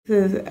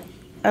The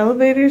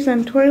elevators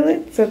and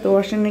toilets at the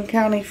Washington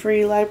County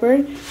Free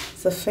Library.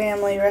 It's a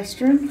family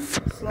restroom.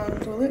 Sloan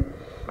toilet.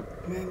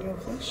 Manual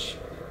flush.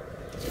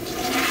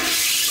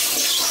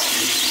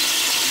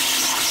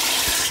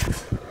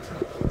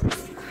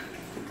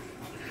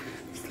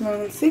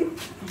 Sloan seat.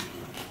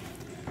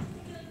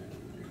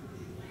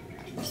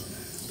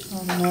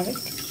 Automatic.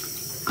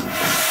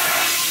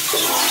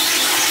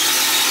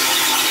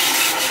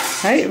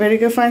 Alright, ready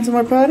to go find some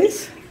more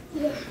potties?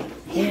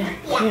 Yeah.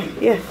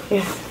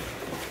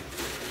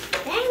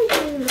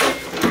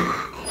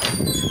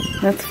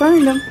 Let's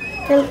find them.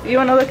 You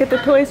want to look at the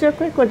toys real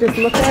quick? We'll just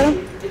look at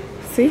them.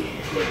 See?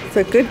 It's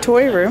a good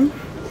toy room.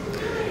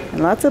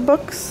 And lots of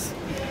books.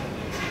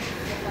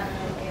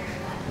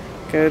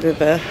 Go to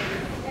the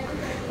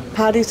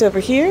potties over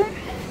here.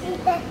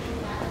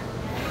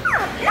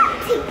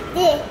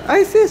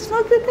 I see a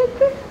smoke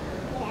detector.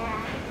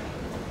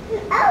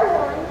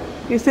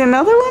 You see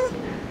another one?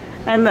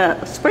 And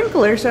the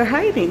sprinklers are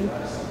hiding.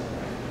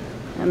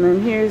 And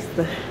then here's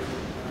the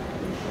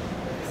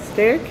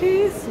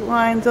staircase,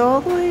 winds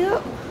all the way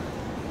up.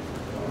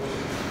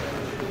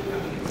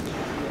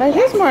 Right,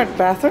 here's more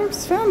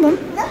bathrooms. Found them.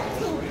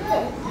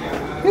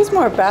 Here's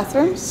more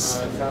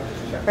bathrooms.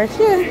 Right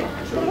here.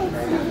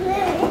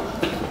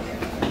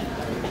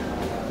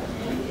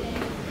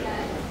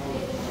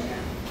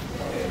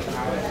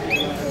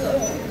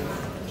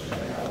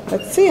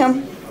 Let's see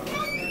them.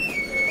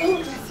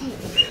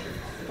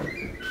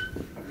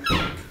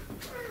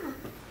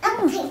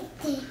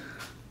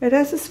 It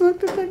has a smoke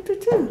detector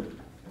too.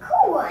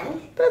 Cool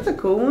one. That's a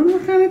cool one.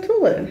 What kind of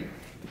toilet?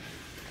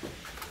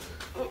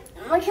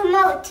 Mommy, come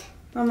out.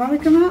 Oh, Mommy,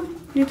 come out?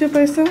 You do it by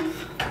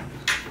yourself?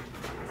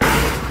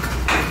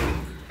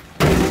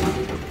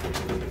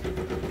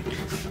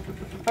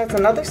 That's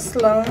another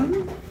Sloan.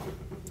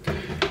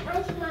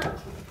 Mommy, come out.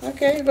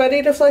 Okay,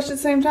 ready to flush at the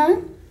same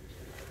time?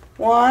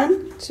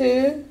 1,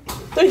 2,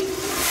 3.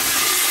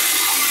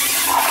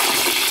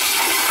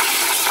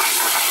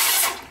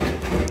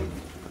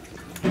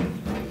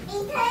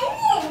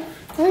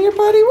 Oh, your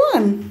body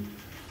won.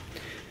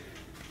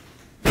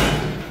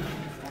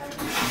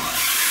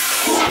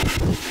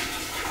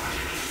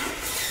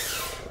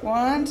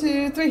 One,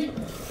 two, three.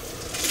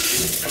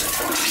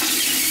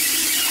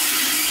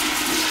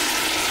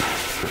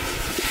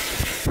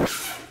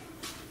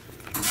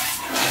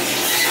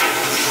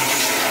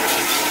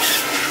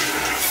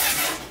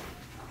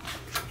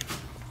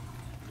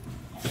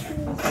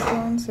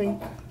 One, three.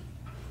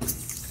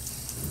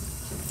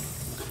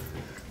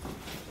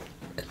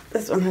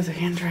 This one has a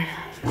hand dryer.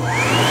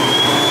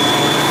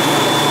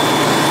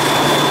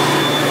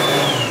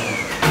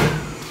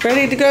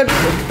 Ready to go to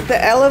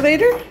the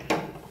elevator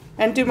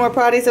and do more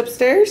potties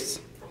upstairs?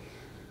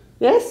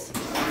 Yes?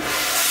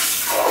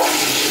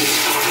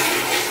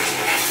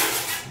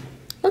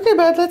 Okay,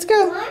 bud, let's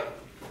go.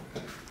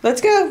 Let's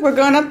go. We're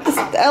going up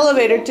the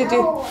elevator to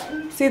do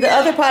see the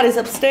other potties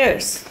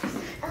upstairs.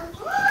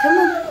 Come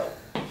on.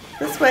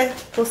 This way.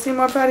 We'll see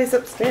more potties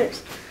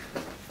upstairs.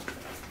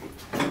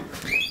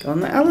 Go in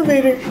the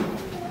elevator.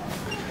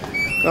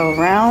 Go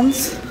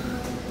rounds.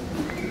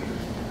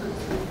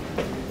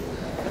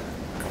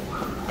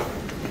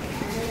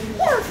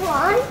 Here's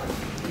one.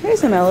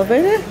 Here's an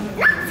elevator.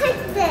 Let's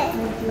take this.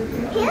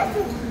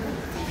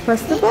 Here's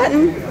Press the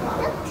button.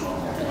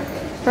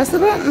 Press the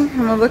button.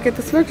 And we'll look at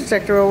the smoke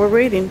detector while we're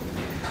waiting.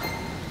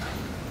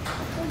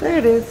 There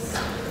it is.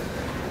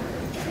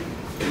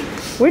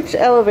 Which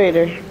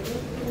elevator?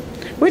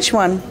 Which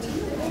one?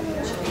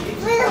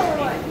 little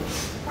one.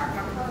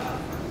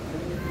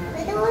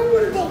 Little one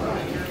and big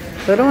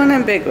one. Little one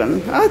and big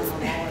one. Oh, it's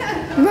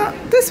not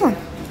this one.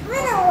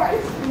 Little one.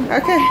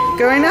 Okay,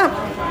 going up.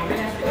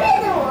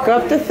 Little one. Go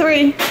up to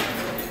 3.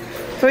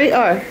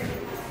 3R.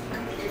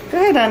 Go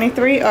ahead, honey.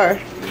 3R.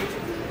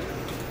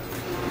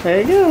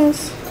 There he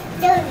goes.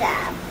 Do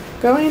that.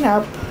 Going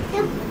up.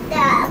 Do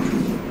that.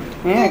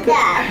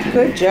 Yeah,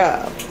 good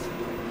job.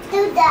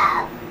 Do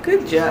that.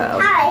 Good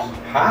job. Hi.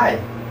 Hi.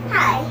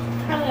 Hi.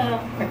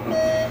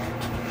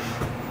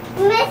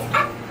 Miss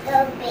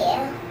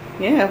Applebee.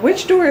 Yeah,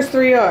 which door is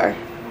 3R?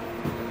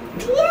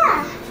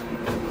 Yeah.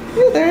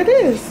 Yeah, there it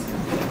is.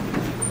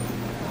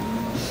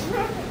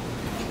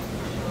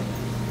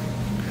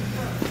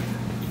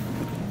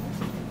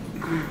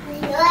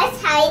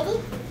 Yours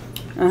hiding.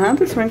 Uh-huh,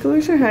 the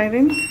sprinklers are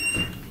hiding.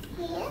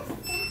 Here's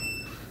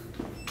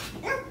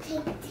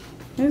nothing.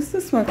 Here's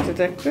the smoke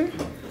detector.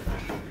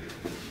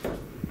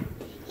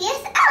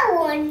 Here's our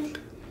one.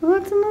 Oh,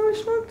 that's another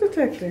smoke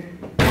detector.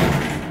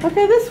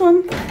 Okay, this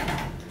one.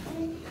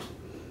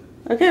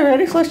 Okay,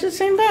 ready? Flush at the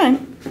same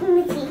time. Let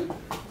me see.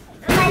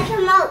 I might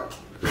come out.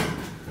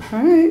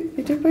 Alright,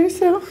 you do it by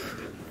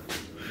yourself.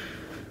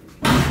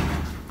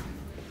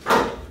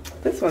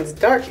 This one's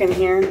dark in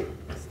here.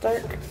 It's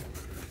dark.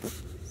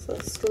 So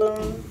slow.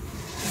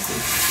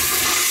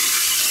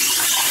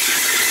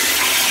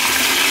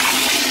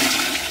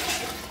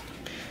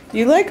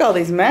 You like all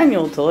these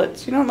manual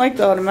toilets. You don't like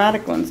the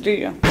automatic ones, do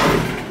you?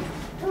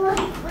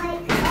 Looks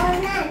like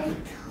automatic.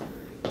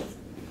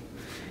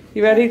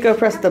 You ready to go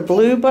press the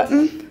blue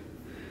button?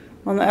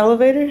 On the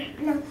elevator?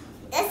 No,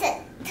 that's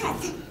it.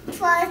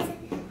 Plus,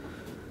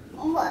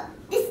 what?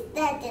 This,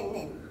 that, and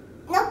then.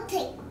 No,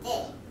 take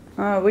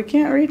this. We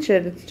can't reach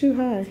it. It's too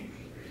high.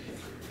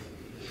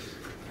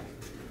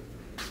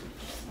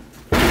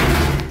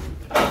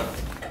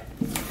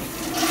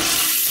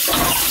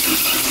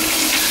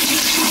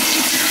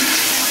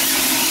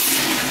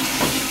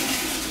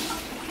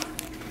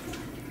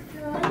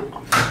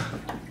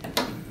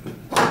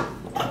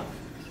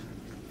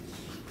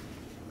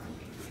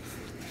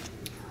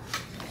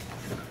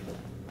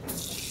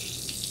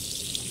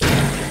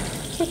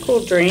 A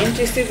cool drain.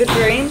 Do you see the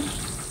drain?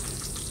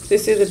 Do you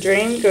see the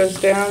drain goes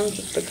down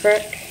the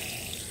crack?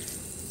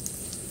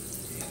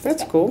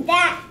 That's cool.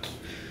 Back.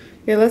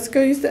 Yeah, let's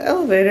go use the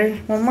elevator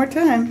one more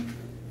time.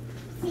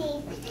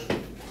 See.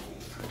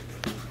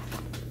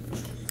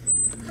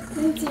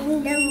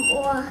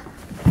 More.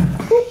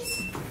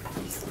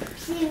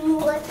 See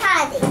more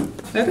bodies.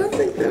 I don't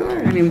think there are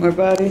any more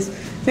bodies. I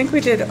think we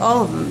did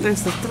all of them.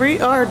 There's the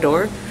 3R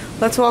door.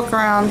 Let's walk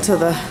around to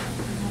the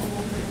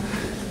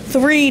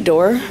 3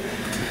 door.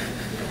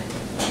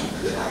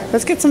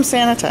 Let's get some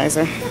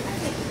sanitizer.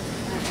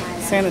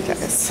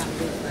 Sanitize.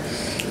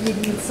 You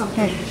need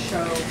something to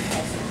show.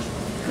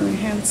 Clean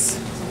your hands.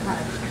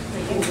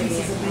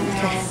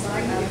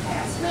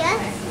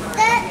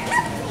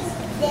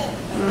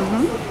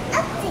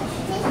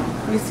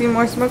 You see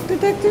more smoke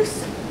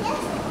detectors?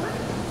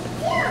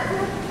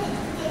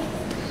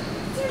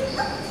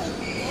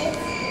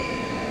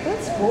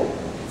 That's cool.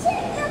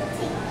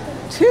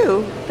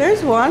 2?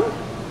 There's 1.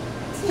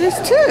 There's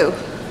 2.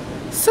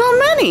 So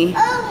many.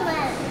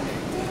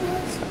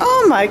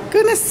 Oh my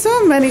goodness,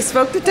 so many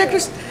smoke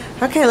detectors.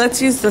 Okay,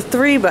 let's use the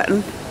 3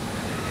 button.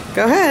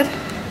 Go ahead.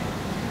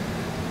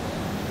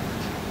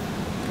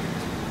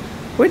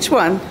 Which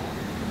one?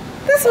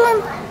 This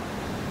one.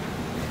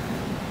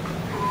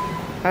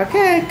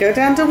 Okay, go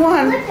down to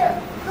 1.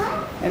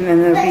 And then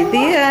it'll be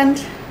the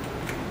end.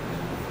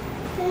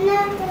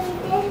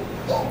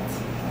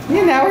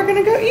 Yeah, now we're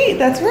gonna go eat.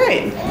 That's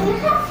right.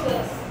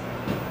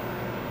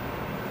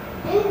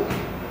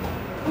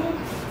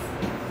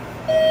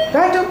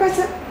 God, don't press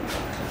it.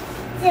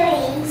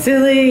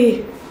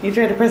 Silly. You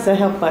tried to press the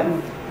help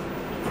button.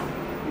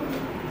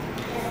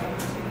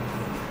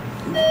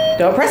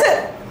 Don't press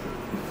it.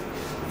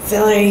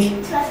 Silly.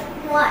 Just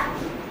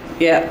 1.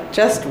 Yeah,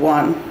 just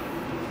 1.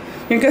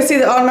 You can go see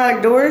the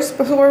automatic doors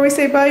before we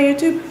say bye,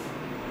 YouTube?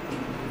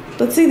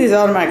 Let's see these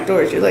automatic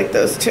doors. You like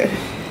those too.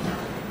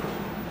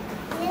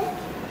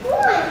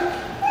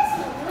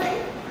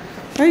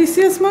 Oh, you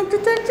see a smoke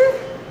detector?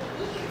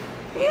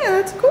 Yeah,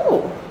 that's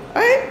cool.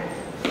 Alright.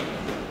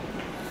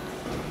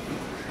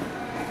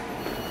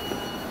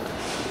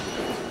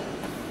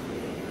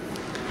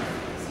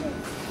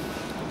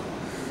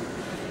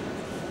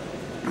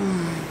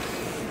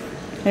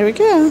 Here we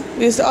go.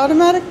 Use the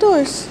automatic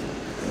doors.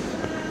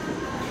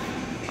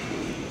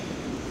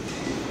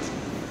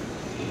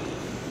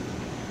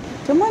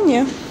 Come on,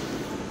 you.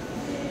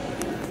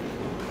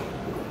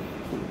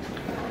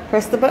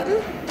 Press the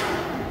button.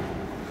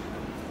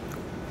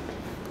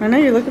 I know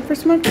you're looking for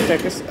smoke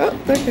detectors. Oh,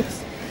 there it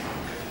goes.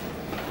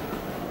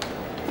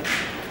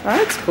 Oh,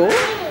 that's cool.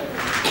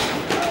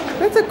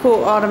 That's a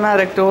cool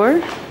automatic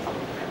door.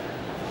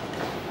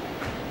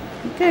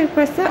 Okay,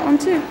 press that one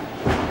too.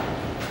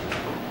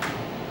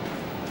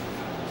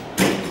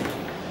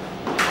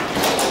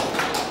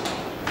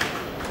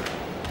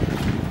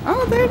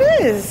 Oh, there it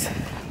is.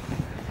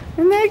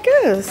 And there it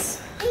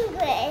goes.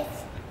 English.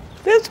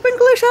 There's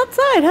sprinklers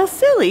outside. How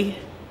silly.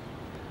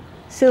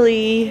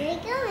 Silly. Where are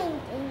you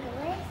going,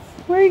 English?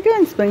 Where are you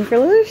going,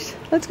 sprinklers?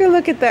 Let's go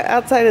look at the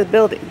outside of the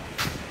building.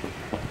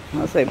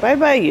 I'll say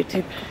bye-bye,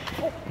 YouTube.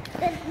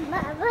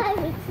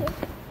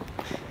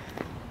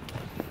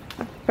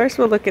 First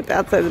we'll look at the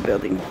outside of the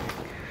building.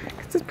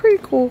 It's a pretty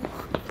cool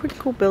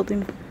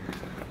building.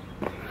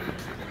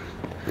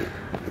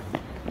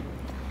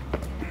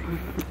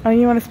 Oh,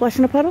 you want to splash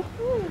in a puddle?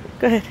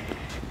 Go ahead.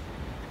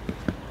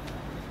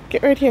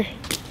 Get right here.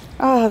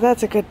 Oh,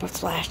 that's a good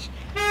splash.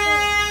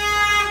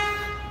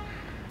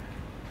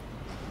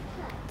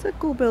 It's a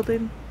cool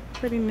building.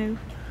 Pretty new.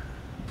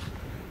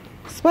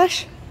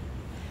 Splash.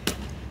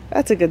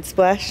 That's a good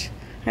splash.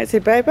 Alright, say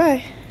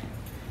bye-bye.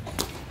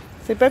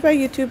 Say bye-bye,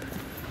 YouTube.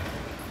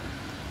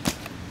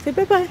 Say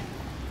bye-bye.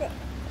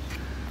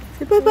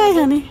 Say bye-bye,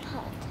 honey.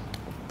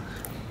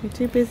 You're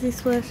too busy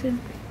splashing.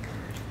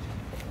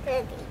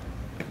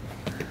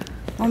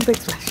 One big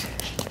splash.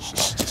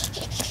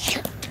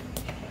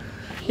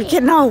 You're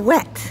getting all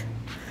wet.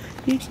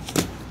 You're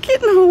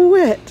getting all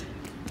wet.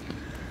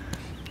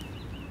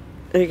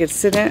 Are you gonna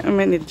sit in? I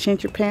might need to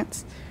change your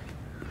pants.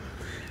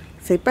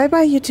 Say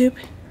bye-bye, YouTube.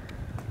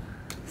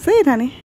 Say it, honey.